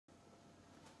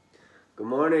Good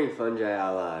morning, fungi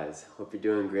allies. Hope you're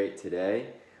doing great today.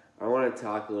 I want to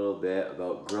talk a little bit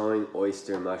about growing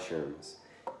oyster mushrooms.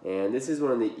 And this is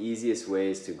one of the easiest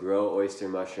ways to grow oyster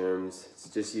mushrooms. It's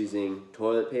just using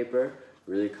toilet paper,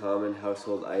 really common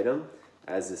household item,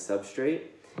 as the substrate,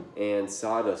 and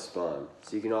sawdust spawn.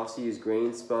 So you can also use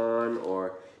grain spawn,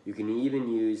 or you can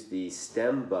even use the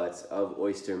stem butts of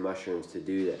oyster mushrooms to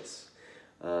do this.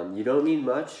 You don't need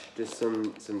much, just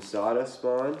some sawdust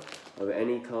spawn of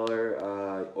any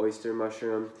color oyster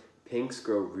mushroom. Pinks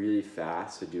grow really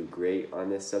fast, so do great on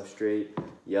this substrate.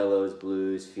 Yellows,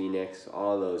 blues, phoenix,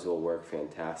 all those will work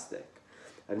fantastic.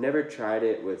 I've never tried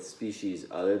it with species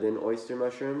other than oyster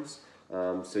mushrooms,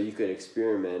 so you could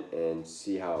experiment and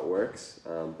see how it works,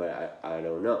 but I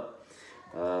don't know.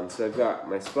 So I've got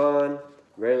my spawn,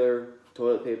 regular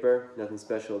toilet paper, nothing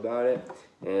special about it,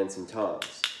 and some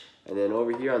tongs. And then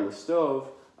over here on the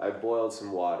stove, I boiled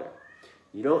some water.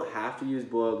 You don't have to use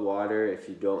boiled water if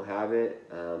you don't have it,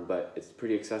 but it's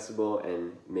pretty accessible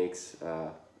and makes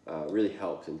really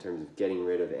helps in terms of getting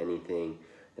rid of anything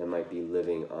that might be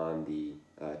living on the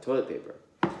toilet paper.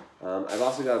 I've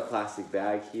also got a plastic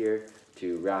bag here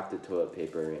to wrap the toilet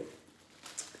paper in.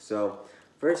 So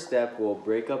first step, we'll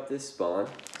break up this spawn.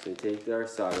 So we take our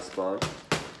sawdust spawn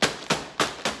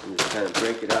and just kind of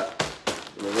break it up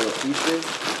into little pieces.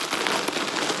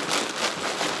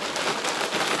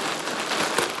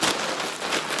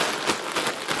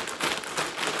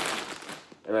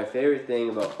 And my favorite thing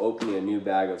about opening a new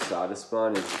bag of sawdust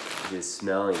spawn is just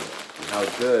smelling it, and how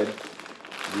good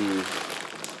the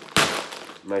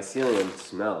mycelium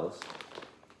smells.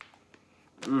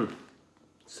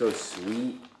 So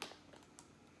sweet.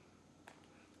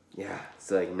 Yeah, it's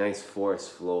like nice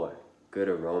forest floor, good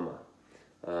aroma.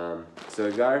 So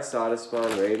we got our sawdust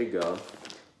spawn ready to go,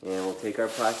 and we'll take our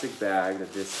plastic bag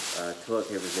that this toilet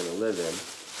paper is going to live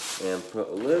in, and put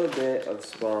a little bit of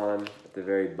spawn at the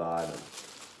very bottom.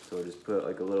 So we'll just put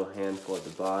like a little handful at the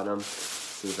bottom,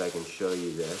 see if I can show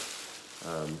you this.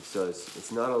 So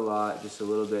it's not a lot, just a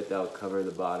little bit that will cover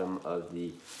the bottom of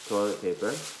the toilet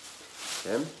paper.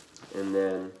 Okay? And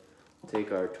then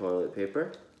take our toilet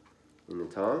paper in the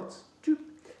tongs,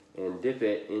 and dip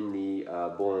it in the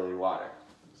boiling water.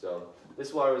 So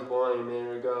this water was boiling a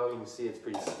minute ago. You can see it's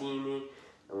pretty steamy.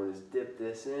 I'm going to just dip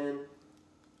this in,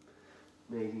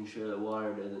 making sure the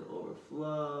water doesn't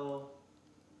overflow.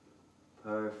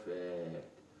 Perfect.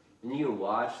 And you can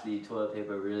watch the toilet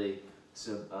paper really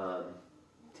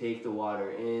take the water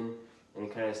in, and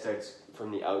it kind of starts from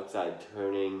the outside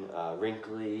turning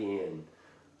wrinkly and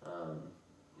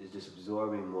is just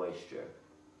absorbing moisture.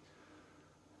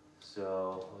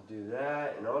 So I'll do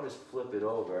that, and I'll just flip it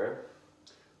over,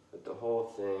 but the whole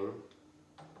thing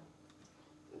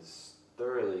is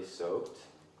thoroughly soaked.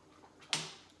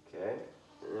 Okay,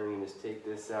 and then we can just take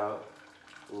this out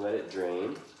and let it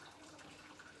drain.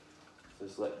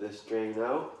 Just let this drain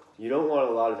out. You don't want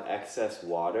a lot of excess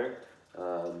water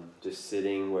just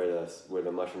sitting where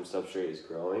the mushroom substrate is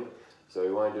growing. So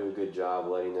we want to do a good job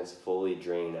letting this fully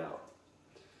drain out.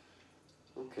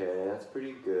 Okay, that's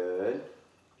pretty good.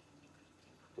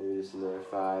 Maybe just another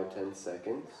 5-10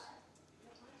 seconds.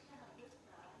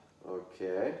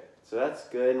 Okay, so that's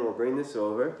good, and we'll bring this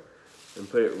over and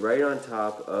put it right on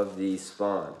top of the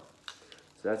spawn.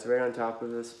 So that's right on top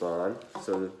of the spawn.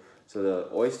 So the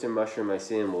oyster mushroom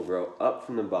mycelium will grow up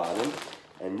from the bottom,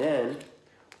 and then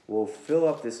we'll fill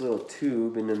up this little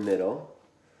tube in the middle,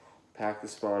 pack the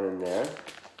spawn in there,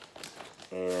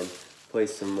 and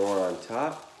place some more on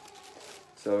top.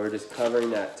 So we're just covering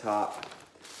that top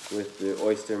with the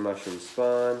oyster mushroom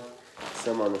spawn,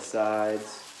 some on the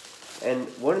sides. And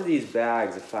one of these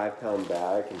bags, a 5-pound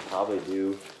bag, can probably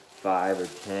do 5 or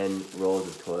 10 rolls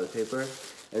of toilet paper.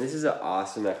 And this is an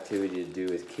awesome activity to do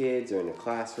with kids or in a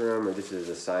classroom or just as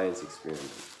a science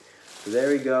experiment. So there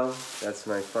we go. That's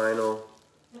my final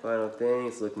thing.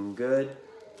 It's looking good.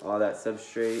 All that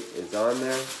substrate is on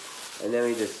there. And then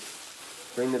we just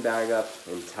bring the bag up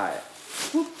and tie it.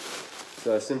 Whoop.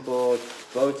 So a simple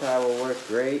bow tie will work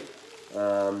great.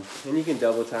 And you can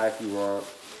double tie if you want.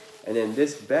 And then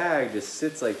this bag just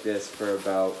sits like this for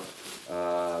about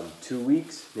 2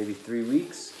 weeks, maybe 3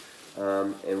 weeks.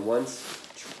 And once,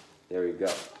 there we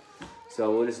go.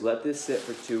 So we'll just let this sit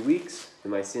for 2 weeks. The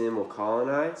mycelium will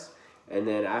colonize. And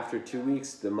then after 2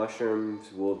 weeks, the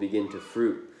mushrooms will begin to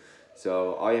fruit.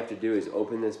 So all you have to do is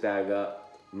open this bag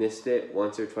up, mist it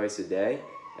once or twice a day,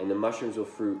 and the mushrooms will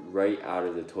fruit right out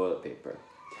of the toilet paper.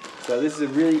 So this is a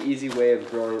really easy way of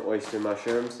growing oyster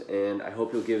mushrooms, and I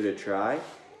hope you'll give it a try.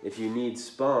 If you need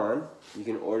spawn, you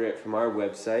can order it from our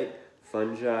website,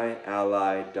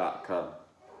 fungially.com.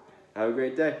 Have a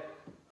great day.